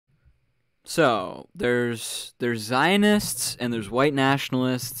So there's Zionists and there's white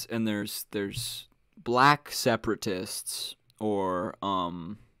nationalists and there's black separatists or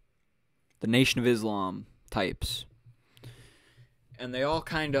the Nation of Islam types. And they all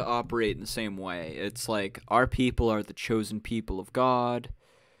kind of operate in the same way. It's like our people are the chosen people of God.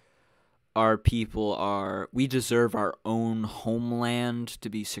 We deserve our own homeland to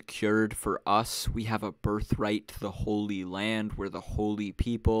be secured for us. We have a birthright to the Holy Land. We're the holy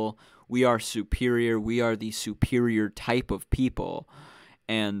people. We are superior. We are the superior type of people.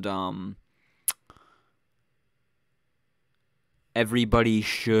 And everybody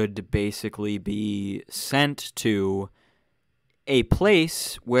should basically be sent to a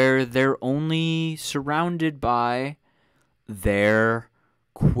place where they're only surrounded by their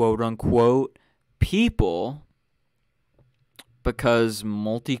quote-unquote people, because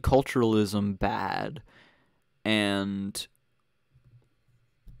multiculturalism bad, and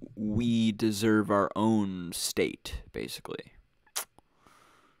we deserve our own state, basically.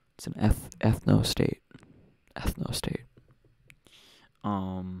 It's an ethno-state. Ethno-state.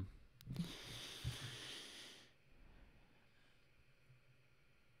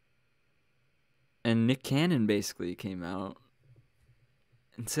 And Nick Cannon basically came out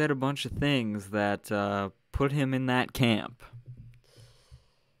and said a bunch of things that put him in that camp.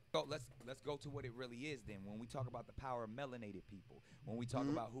 So let's go to what it really is then. When we talk about the power of melanated people, when we talk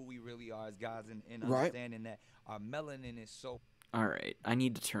about who we really are as guys, and understanding that our melanin is so... All right, I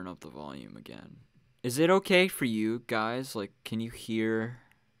need to turn up the volume again. Is it okay for you guys? Like, can you hear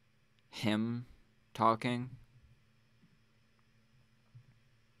him talking?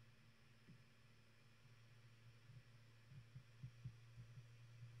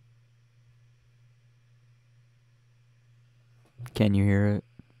 Can you hear it?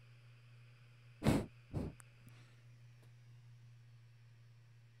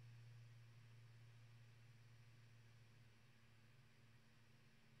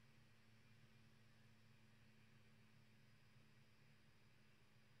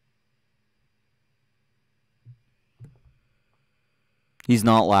 He's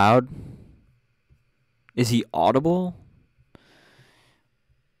not loud? Is he audible?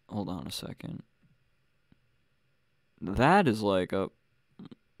 Hold on a second. That is like a...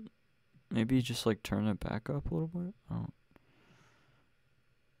 Maybe just like turn it back up a little bit? Oh.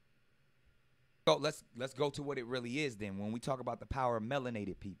 So let's go to what it really is then. When we talk about the power of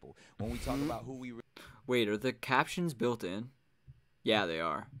melanated people, when we talk about who we... Wait, are the captions built in? Yeah, they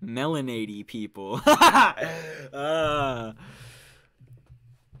are. Mellanaytd Peephol.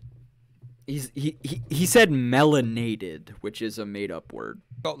 He said melanated, which is a made-up word.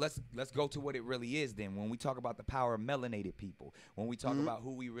 So let's go to what it really is then. When we talk about the power of melanated people, when we talk about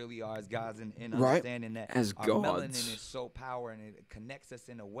who we really are as guys, and understanding that as our gods. melanin is so powerful, and it connects us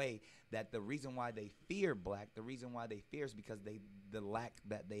in a way that the reason why they fear black, the reason why they fear is because the lack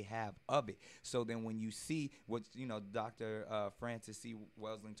that they have of it. So then when you see what Dr. Francis C.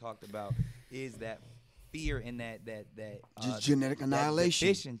 Welsing talked about is that fear in that just genetic annihilation,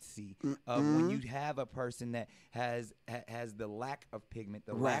 that deficiency of when you have a person that has the lack of pigment,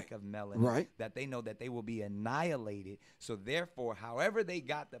 the lack of melanin, that they know that they will be annihilated. So therefore, however they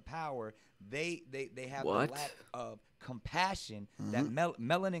got the power, they have the lack of compassion. That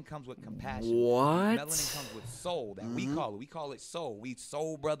melanin comes with compassion. Melanin comes with soul. That we call it soul. We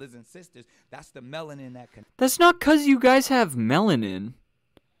soul brothers and sisters. That's the melanin that can. That's not 'cause you guys have melanin.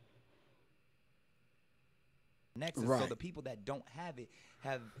 Nexus. So the people that don't have it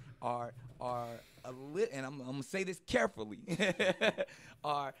are a little, and I'm gonna say this carefully,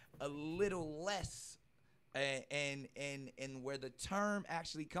 are a little less, and where the term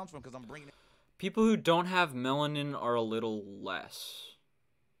actually comes from, because I'm bringing it. People who don't have melanin are a little less.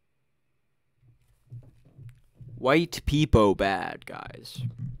 White people bad, guys.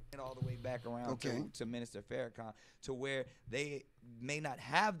 All the way back around to Minister Farrakhan, to where they may not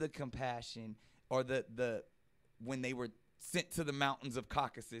have the compassion or the when they were sent to the mountains of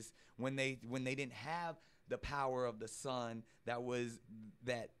Caucasus, when they didn't have the power of the sun, that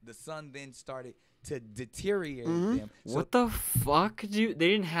the sun then started to deteriorate them. So what the fuck? They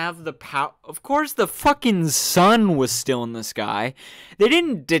didn't have the power. Of course the fucking sun was still in the sky. They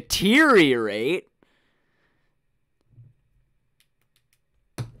didn't deteriorate.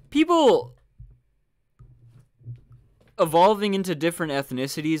 People evolving into different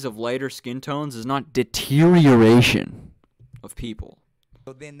ethnicities of lighter skin tones is not deterioration of people.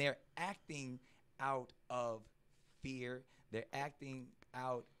 So then they're acting out of fear. They're acting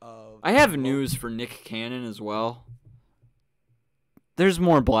out of... I have news for Nick Cannon as well. There's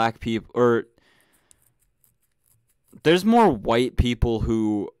more black people, or There's more white people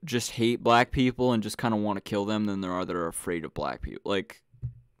who just hate black people and just kind of want to kill them than there are that are afraid of black people. Like,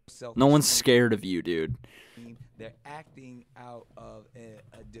 no one's scared of you, dude. They're acting out of a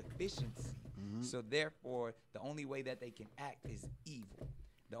deficiency. So therefore, the only way that they can act is evil.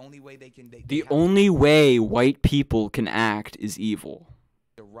 The only way they can... The only way white people can act is evil.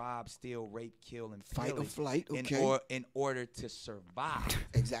 To rob, steal, rape, kill, and fight or flight, okay. In order to survive.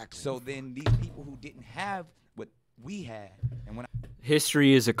 Exactly. So then these people who didn't have what we had, and when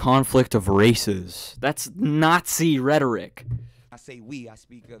history is a conflict of races. That's Nazi rhetoric. I say we, I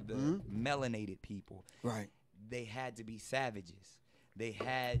speak of the melanated people. Right. They had to be savages. They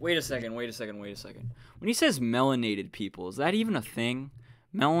had... Wait a second. When he says melanated people, is that even a thing?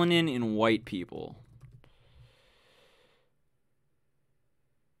 Melanin in white people.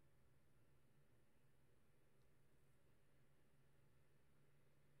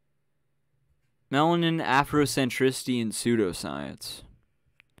 Melanin, Afrocentricity, and pseudoscience.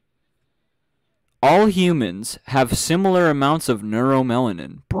 All humans have similar amounts of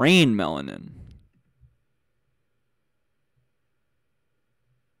neuromelanin, brain melanin.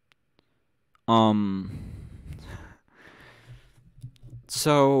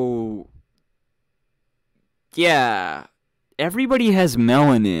 So, yeah, everybody has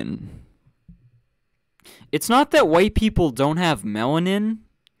melanin. It's not that white people don't have melanin.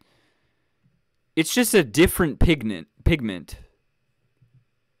 It's just a different pigment.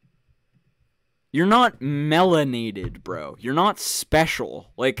 You're not melanated, bro. You're not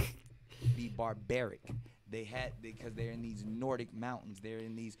special. Like, be barbaric. They had, because they're in these Nordic mountains. They're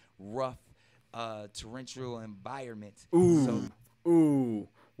in these rough, torrential environments. Ooh.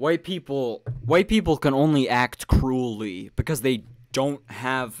 White people can only act cruelly because they don't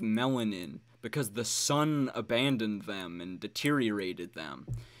have melanin, because the sun abandoned them and deteriorated them.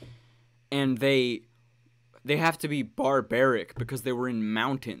 And they have to be barbaric because they were in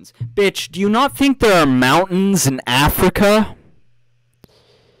mountains. Bitch, do you not think there are mountains in Africa?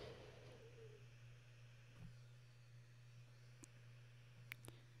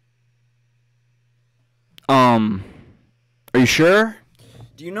 Are you sure?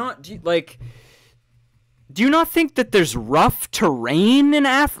 Do you not think that there's rough terrain in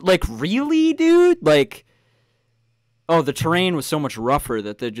like, really, dude? Like, oh, the terrain was so much rougher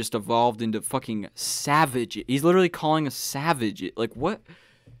that they just evolved into fucking savage. He's literally calling us savage. Like, what?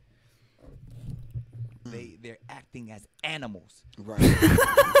 They're acting as animals. Right.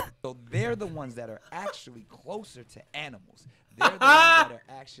 So they're the ones that are actually closer to animals. They're the ones that are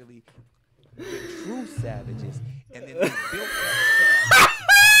actually the true savages. And then they built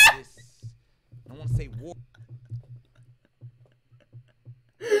this, I don't want to say war.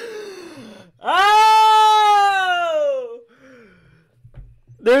 Oh!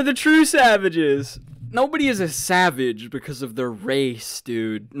 They're the true savages. Nobody is a savage because of their race,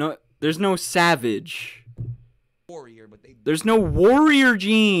 dude. No, there's no savage. Warrior, but there's no warrior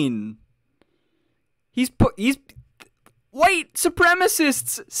gene. White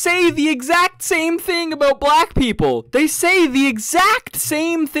supremacists say the exact same thing about black people. They say the exact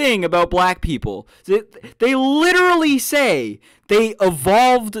same thing about black people. They literally say they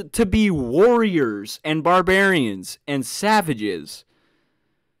evolved to be warriors and barbarians and savages.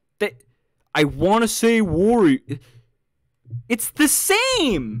 I want to say warrior. It's the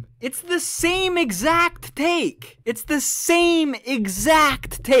same. It's the same exact take. It's the same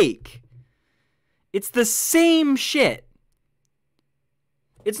exact take. It's the same shit.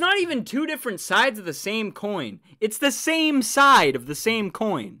 It's not even two different sides of the same coin. It's the same side of the same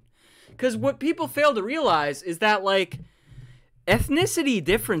coin. Because what people fail to realize is that, like, ethnicity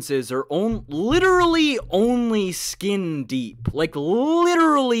differences are literally only skin deep. Like,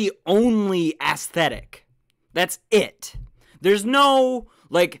 literally only aesthetic. That's it. There's no,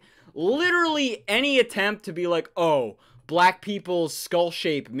 like, literally any attempt to be like, oh, black people's skull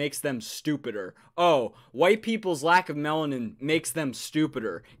shape makes them stupider. Oh, white people's lack of melanin makes them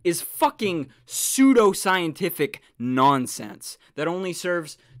stupider. Is fucking pseudoscientific nonsense that only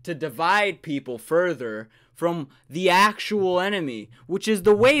serves to divide people further from the actual enemy, which is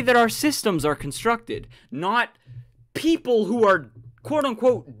the way that our systems are constructed, not people who are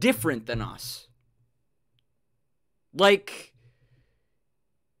quote-unquote different than us. Like,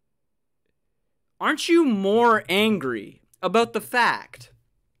 aren't you more angry about the fact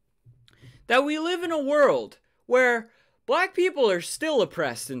that we live in a world where black people are still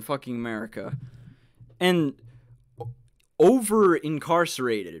oppressed in fucking America and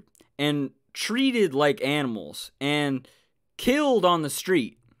over-incarcerated and treated like animals and killed on the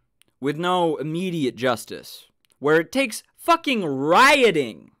street with no immediate justice, where it takes fucking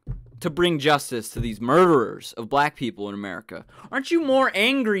rioting to bring justice to these murderers of black people in America? Aren't you more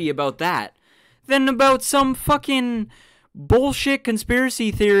angry about that than about some fucking bullshit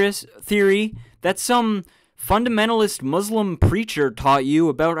conspiracy theory that some fundamentalist Muslim preacher taught you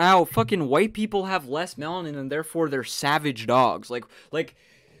about how fucking white people have less melanin and therefore they're savage dogs? Like,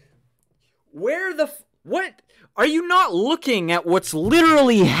 where the what? Are you not looking at what's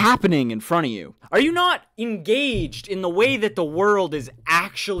literally happening in front of you? Are you not engaged in the way that the world is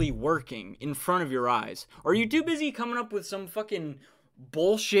actually working in front of your eyes? Or are you too busy coming up with some fucking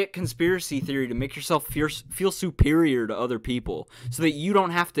bullshit conspiracy theory to make yourself feel superior to other people so that you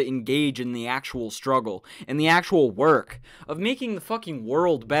don't have to engage in the actual struggle and the actual work of making the fucking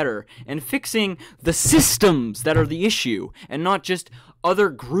world better and fixing the systems that are the issue and not just other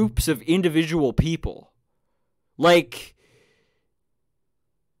groups of individual people? Like,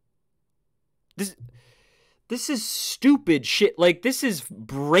 this is stupid shit. Like, this is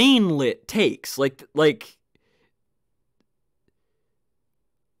brainlit takes. Like,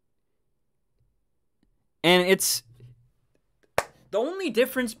 and it's the only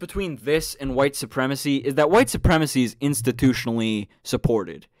difference between this and white supremacy is that white supremacy is institutionally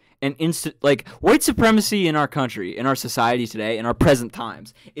supported. And white supremacy in our country, in our society today, in our present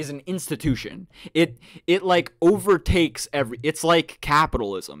times, is an institution. It like overtakes it's like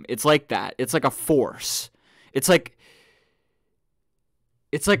capitalism. It's like that. It's like a force. It's like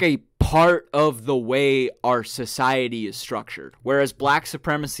a part of the way our society is structured. Whereas black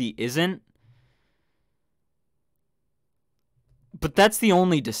supremacy isn't. But that's the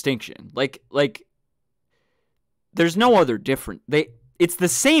only distinction. Like there's no other different. It's the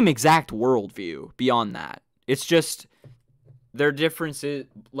same exact worldview beyond that. It's just their difference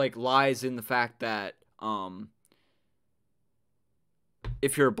lies in the fact that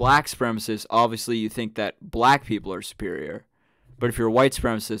if you're a black supremacist, obviously you think that black people are superior. But if you're a white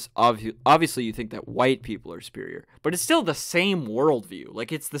supremacist, obviously you think that white people are superior. But it's still the same worldview.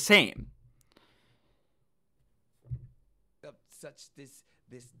 Like, it's the same. Such this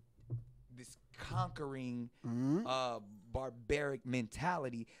conquering barbaric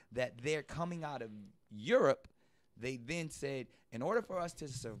mentality that they're coming out of Europe. They then said, in order for us to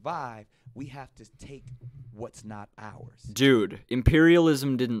survive, we have to take what's not ours. Dude,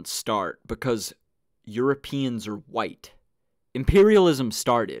 imperialism didn't start because Europeans are white. Imperialism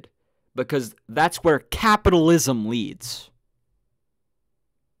started because that's where capitalism leads.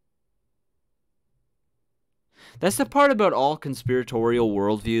 That's the part about all conspiratorial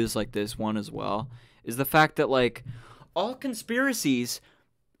worldviews like this one as well, is the fact that, like, all conspiracies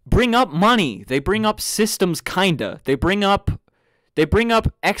bring up money. They bring up systems, kinda. They bring up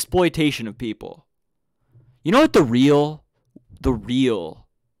exploitation of people. You know what the real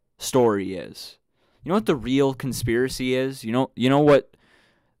story is? You know what the real conspiracy is? You know what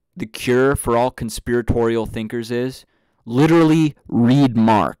the cure for all conspiratorial thinkers is? Literally read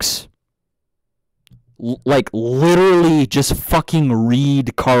Marx. Like, literally just fucking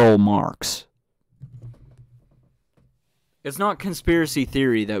read Karl Marx. It's not conspiracy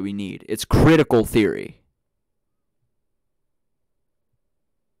theory that we need. It's critical theory.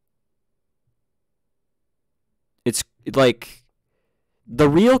 It's like, the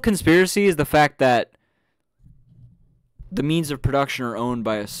real conspiracy is the fact that the means of production are owned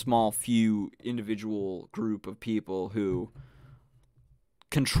by a small few individual group of people who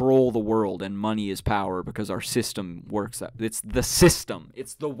control the world, and money is power because our system works. It's the system.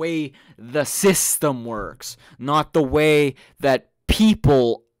 It's the way the system works, not the way that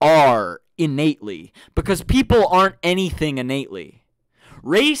people are innately, because people aren't anything innately.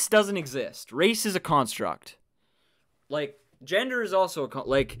 Race doesn't exist. Race is a construct. Like, gender is also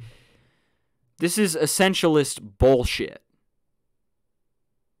this is essentialist bullshit.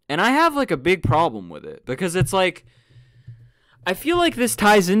 And I have, like, a big problem with it, because it's like, I feel like this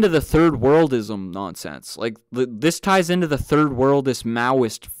ties into the third worldism nonsense. Like, this ties into the third worldist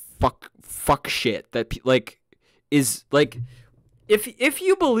Maoist fuck shit that, like, is, like, if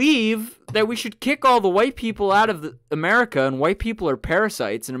you believe that we should kick all the white people out of America and white people are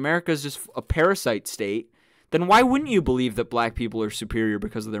parasites and America is just a parasite state, then why wouldn't you believe that black people are superior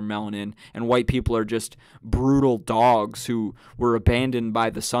because of their melanin and white people are just brutal dogs who were abandoned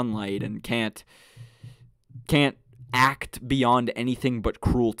by the sunlight and can't act beyond anything but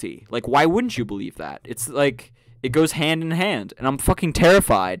cruelty? Like, why wouldn't you believe that? It's like, it goes hand in hand, and I'm fucking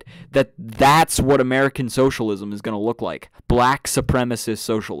terrified that that's what American socialism is going to look like. Black supremacist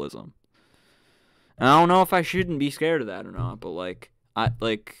socialism. And I don't know if I shouldn't be scared of that or not, but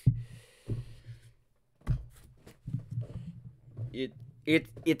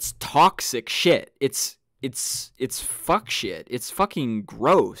it's toxic shit. It's it's fuck shit. It's fucking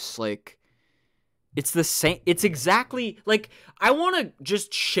gross. Like, it's the same. It's exactly like, I want to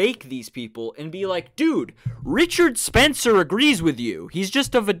just shake these people and be like, dude, Richard Spencer agrees with you. He's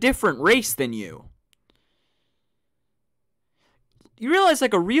just of a different race than you. You realize,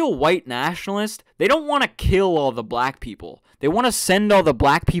 like, a real white nationalist, they don't want to kill all the black people. They want to send all the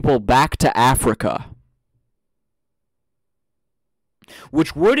black people back to Africa.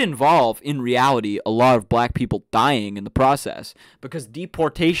 Which would involve, in reality, a lot of black people dying in the process. Because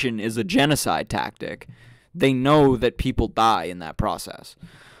deportation is a genocide tactic. They know that people die in that process.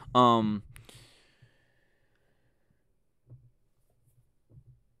 But,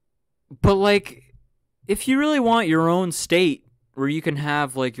 like, if you really want your own state where you can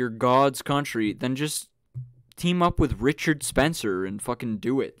have, like, your God's country, then just team up with Richard Spencer and fucking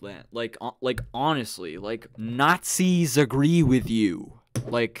do it. Like honestly, like, Nazis agree with you.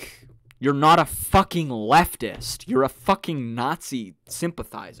 Like, you're not a fucking leftist. You're a fucking Nazi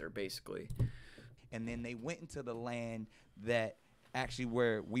sympathizer, basically. And then they went into the land that actually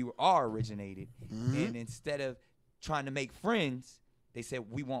where we are originated. And instead of trying to make friends, they said,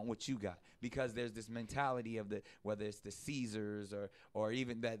 we want what you got. Because there's this mentality of whether it's the Caesars or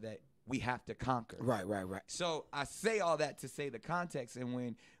even that we have to conquer. Right. So I say all that to say the context, and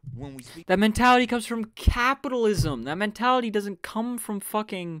when we speak, that mentality comes from capitalism. That mentality doesn't come from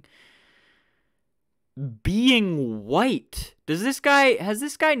fucking being white. Has this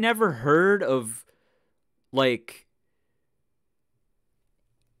guy never heard of, like,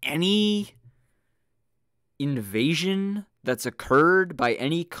 any invasion that's occurred by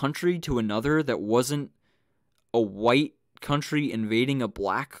any country to another that wasn't a white country invading a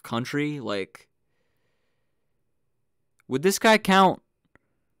black country? Like, would this guy count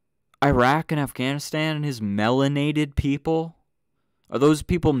Iraq and Afghanistan and his melanated people? Are those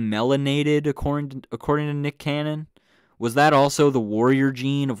people melanated according to Nick Cannon? Was that also the warrior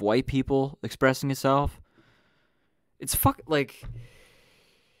gene of white people expressing itself? It's like,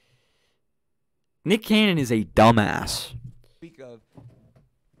 Nick Cannon is a dumbass. Speak of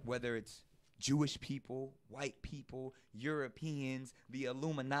whether it's Jewish people, white people, Europeans, the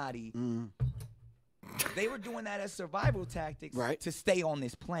Illuminati. They were doing that as survival tactics to stay on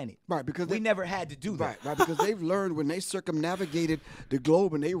this planet. Right, because we never had to do that. Right, because they've learned when they circumnavigated the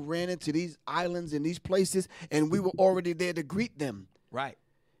globe and they ran into these islands and these places, and we were already there to greet them. Right,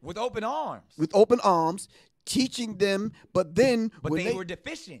 with open arms. With open arms, teaching them, but then they were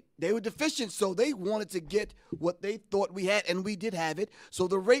deficient. They were deficient, so they wanted to get what they thought we had, and we did have it. So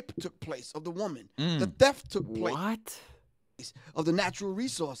the rape took place of the woman. The theft took place. What? Of the natural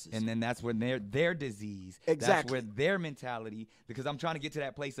resources. And then that's when their disease. Exactly. That's where their mentality, because I'm trying to get to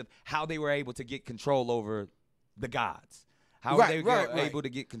that place of how they were able to get control over the gods. How they were able to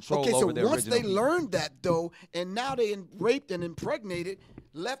get control over their original. Okay, so once they learned that, though, and now they raped and impregnated,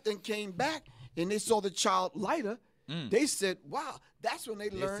 left and came back, and they saw the child lighter, they said, wow, that's when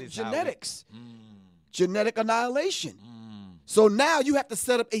they learned genetics. Genetic annihilation. So now you have to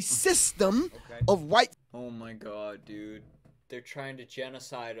set up a system of white. Oh my god, dude. They're trying to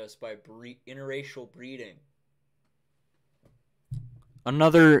genocide us by interracial breeding.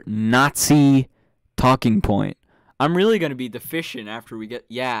 Another Nazi talking point. I'm really going to be deficient after we get...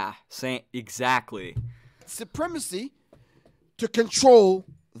 Yeah, exactly. Supremacy to control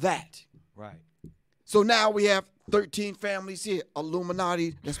that. Right. So now we have 13 families here.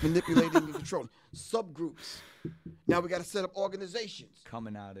 Illuminati that's manipulating and controlling. Subgroups. Now we got to set up organizations.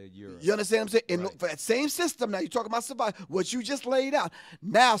 Coming out of Europe. You understand what I'm saying? And for that same system, now you're talking about survival, what you just laid out.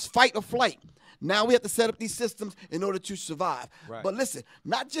 Now it's fight or flight. Now we have to set up these systems in order to survive. Right. But listen,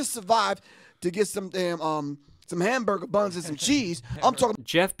 not just survive to get some damn some hamburger buns and some cheese. I'm talking.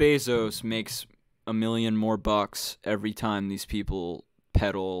 Jeff Bezos makes $1 million more bucks every time these people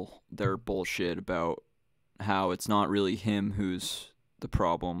peddle their bullshit about how it's not really him who's the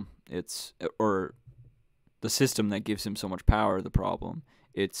problem. Or the system that gives him so much power, the problem.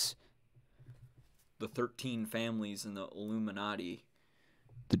 It's the 13 families in the Illuminati,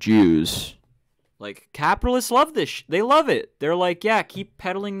 the Jews. Like, capitalists love this. They love it. They're like, yeah, keep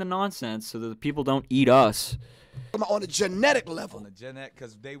peddling the nonsense so that the people don't eat us. On a genetic level. On the genetic,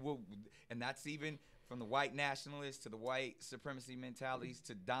 because they will, and that's even from the white nationalists to the white supremacy mentalities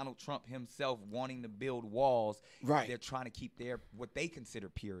to Donald Trump himself wanting to build walls. Right. They're trying to keep what they consider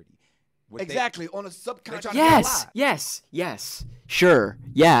purity. Exactly, on a subconscious. Yes. Sure.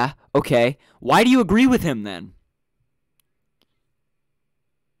 Yeah. Okay. Why do you agree with him then?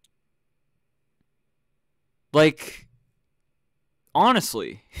 Like,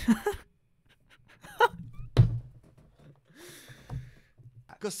 honestly.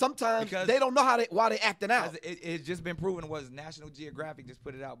 because sometimes they don't know why they acting out. It's just been proven. Was National Geographic just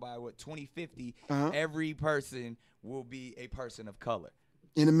put it out by 2050? Every person will be a person of color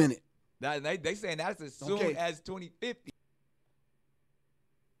in a minute. They saying that's as soon as 2050.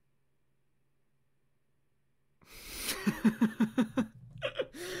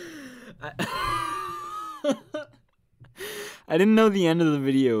 I didn't know the end of the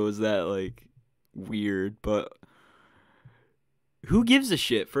video was that like weird, but who gives a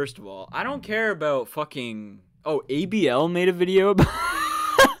shit? First of all, I don't care about fucking. Oh, ABL made a video about.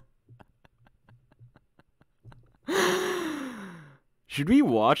 Should we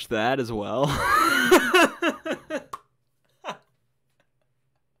watch that as well?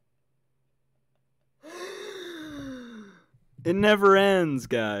 It never ends,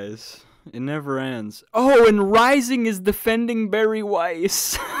 guys. It never ends. Oh, and Rising is defending Barry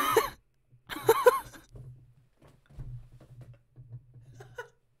Weiss.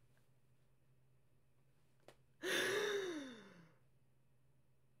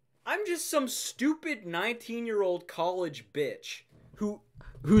 I'm just some stupid 19-year-old college bitch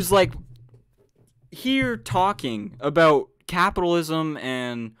who's like here talking about capitalism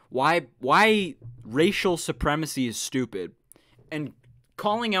and why racial supremacy is stupid, and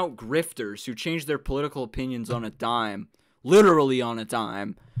calling out grifters who change their political opinions on a dime, literally on a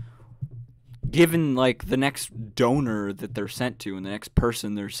dime, given like the next donor that they're sent to and the next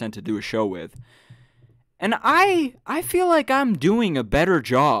person they're sent to do a show with. And I feel like I'm doing a better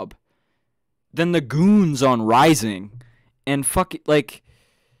job than the goons on Rising, and like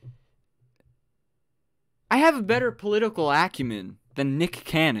I have a better political acumen than Nick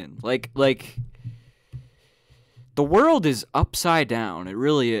Cannon. Like the world is upside down. It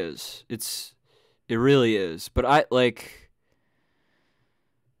really is. It really is. But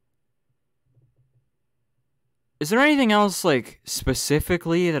is there anything else like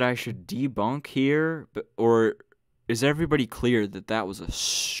specifically that I should debunk here, or is everybody clear that that was a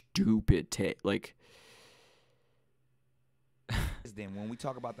stupid take? Like, then when we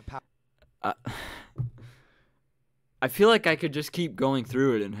talk about the power, I feel like I could just keep going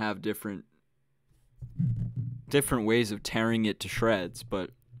through it and have different ways of tearing it to shreds,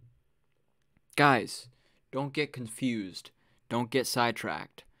 but guys, don't get confused. Don't get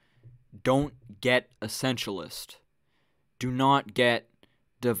sidetracked. Don't get essentialist. Do not get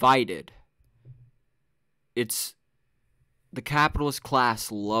divided. The capitalist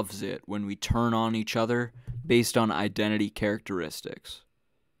class loves it when we turn on each other based on identity characteristics.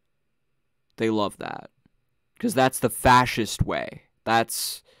 They love that. Because that's the fascist way.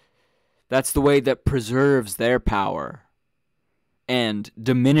 That's the way that preserves their power and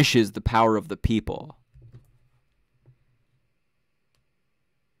diminishes the power of the people.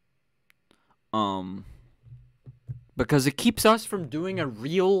 Because it keeps us from doing a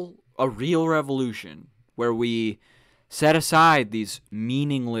real revolution where we set aside these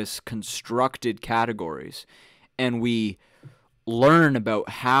meaningless constructed categories and we learn about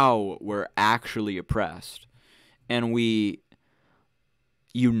how we're actually oppressed, and we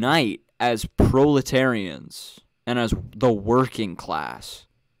unite as proletarians and as the working class,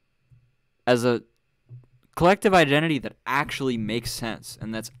 as a collective identity that actually makes sense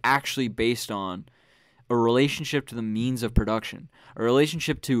and that's actually based on a relationship to the means of production, a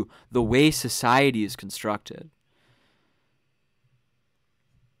relationship to the way society is constructed.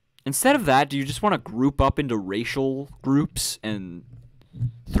 Instead of that, do you just want to group up into racial groups and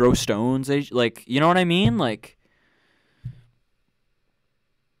throw stones? Like, you know what I mean? Like,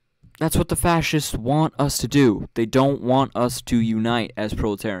 that's what the fascists want us to do. They don't want us to unite as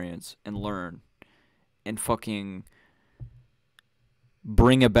proletarians and learn and fucking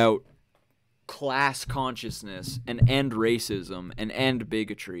bring about class consciousness and end racism and end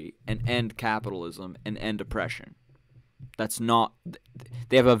bigotry and end capitalism and end oppression. That's not...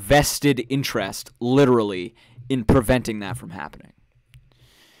 They have a vested interest, literally, in preventing that from happening.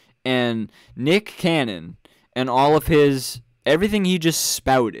 And Nick Cannon and all of his... everything he just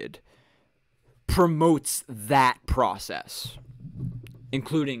spouted promotes that process,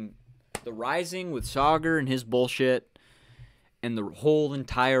 including the Rising with Sauger and his bullshit, and the whole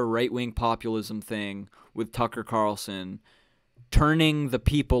entire right-wing populism thing with Tucker Carlson, turning the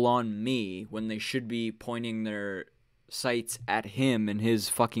people on me when they should be pointing their sights at him and his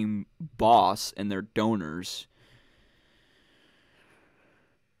fucking boss and their donors.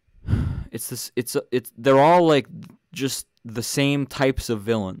 They're all like just the same types of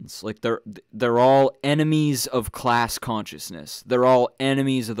villains. Like they're all enemies of class consciousness. They're all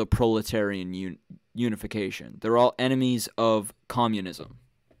enemies of the proletarian unification. They're all enemies of communism.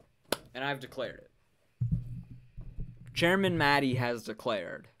 And I've declared it. Chairman Matty has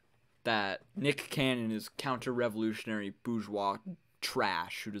declared that Nick Cannon is counter-revolutionary bourgeois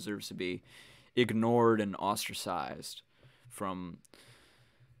trash who deserves to be ignored and ostracized from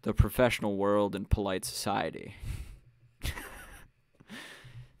the professional world and polite society.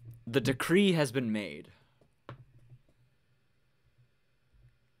 The decree has been made.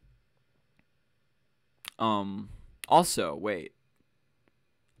 Also, wait.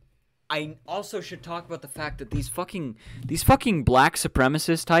 I also should talk about the fact that these fucking black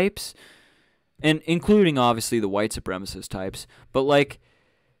supremacist types, and including obviously the white supremacist types, but like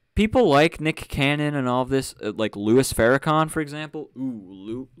people like Nick Cannon and all of this, like Louis Farrakhan, for example.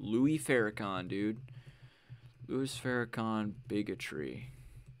 Ooh, Louis Farrakhan, dude. Louis Farrakhan bigotry.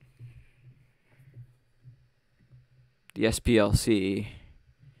 The SPLC.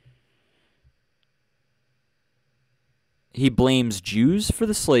 He blames Jews for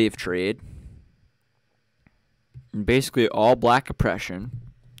the slave trade and basically all black oppression.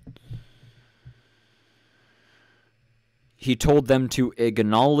 He told them to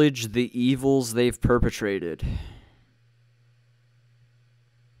acknowledge the evils they've perpetrated.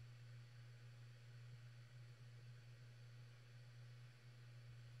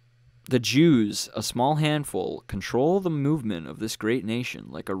 The Jews, a small handful, control the movement of this great nation,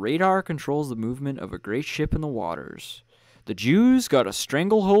 like a radar controls the movement of a great ship in the waters. The Jews got a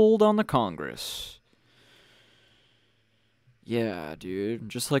stranglehold on the Congress. Yeah, dude.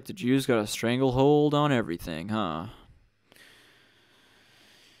 Just like the Jews got a stranglehold on everything, huh?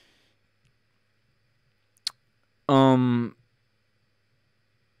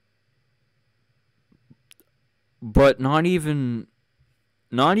 But not even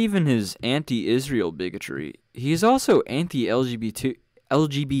his anti-Israel bigotry. He's also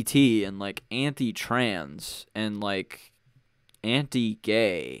anti-LGBT and like anti-trans and like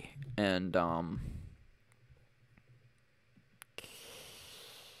anti-gay and I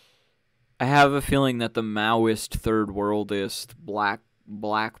have a feeling that the Maoist third worldist black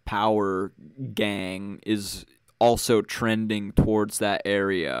power gang is also trending towards that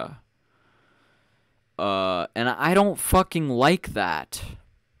area. And I don't fucking like that.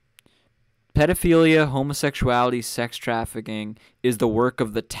 Pedophilia, homosexuality, sex trafficking is the work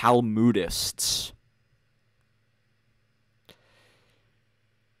of the Talmudists.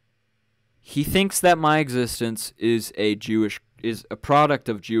 He thinks that my existence is a product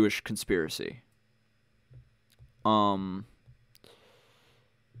of Jewish conspiracy. And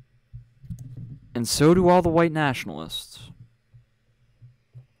so do all the white nationalists.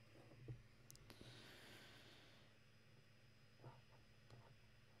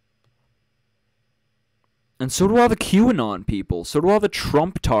 And so do all the QAnon people. So do all the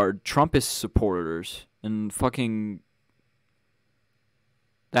Trumpist supporters. And fucking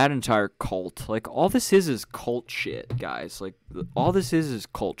that entire cult. Like, all this is cult shit, guys. Like, all this is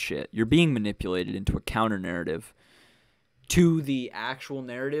cult shit. You're being manipulated into a counter-narrative to the actual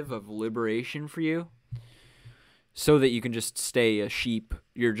narrative of liberation for you. So that you can just stay a sheep.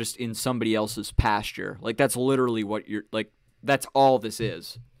 You're just in somebody else's pasture. Like, that's literally what you're... Like, that's all this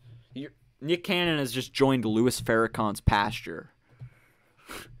is. Nick Cannon has just joined Louis Farrakhan's pasture.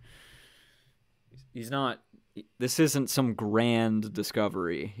 He's not... This isn't some grand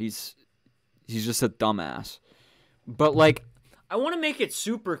discovery. He's just a dumbass. But, like, I want to make it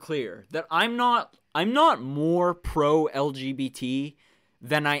super clear that I'm not more pro-LGBT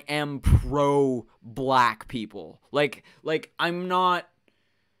than I am pro-black people. Like I'm not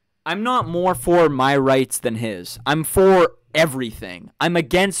more for my rights than his. I'm for everything. I'm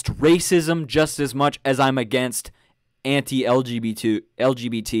against racism just as much as I'm against LGBT.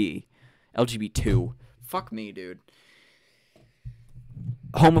 Fuck me, dude.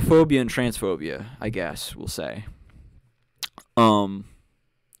 Homophobia and transphobia, I guess we'll say. The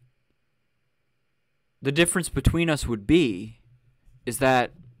difference between us would be is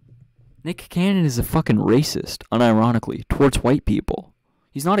that Nick Cannon is a fucking racist, unironically, towards white people.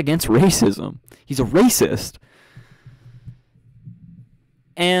 He's not against racism. He's a racist.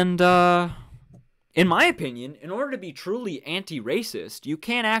 And, in my opinion, in order to be truly anti-racist, you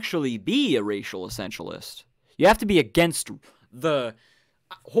can't actually be a racial essentialist. You have to be against the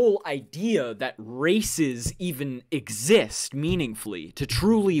whole idea that races even exist meaningfully to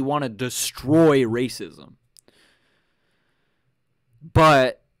truly want to destroy racism.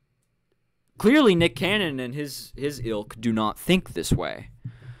 But clearly Nick Cannon and his ilk do not think this way.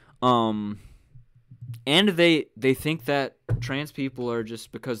 And they think that trans people are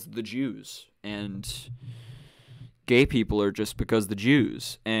just because of the Jews, and gay people are just because of the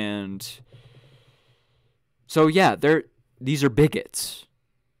Jews, and so yeah, these are bigots.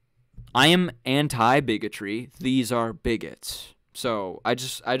 I am anti-bigotry. These are bigots. So I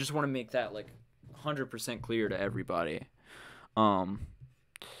just want to make that like 100% clear to everybody. And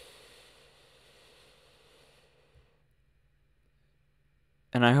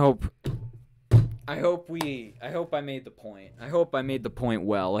I hope I made the point. I hope I made the point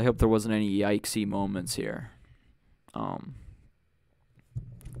well. I hope there wasn't any yikesy moments here.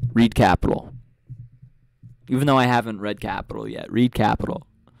 Read Capital. Even though I haven't read Capital yet, read Capital.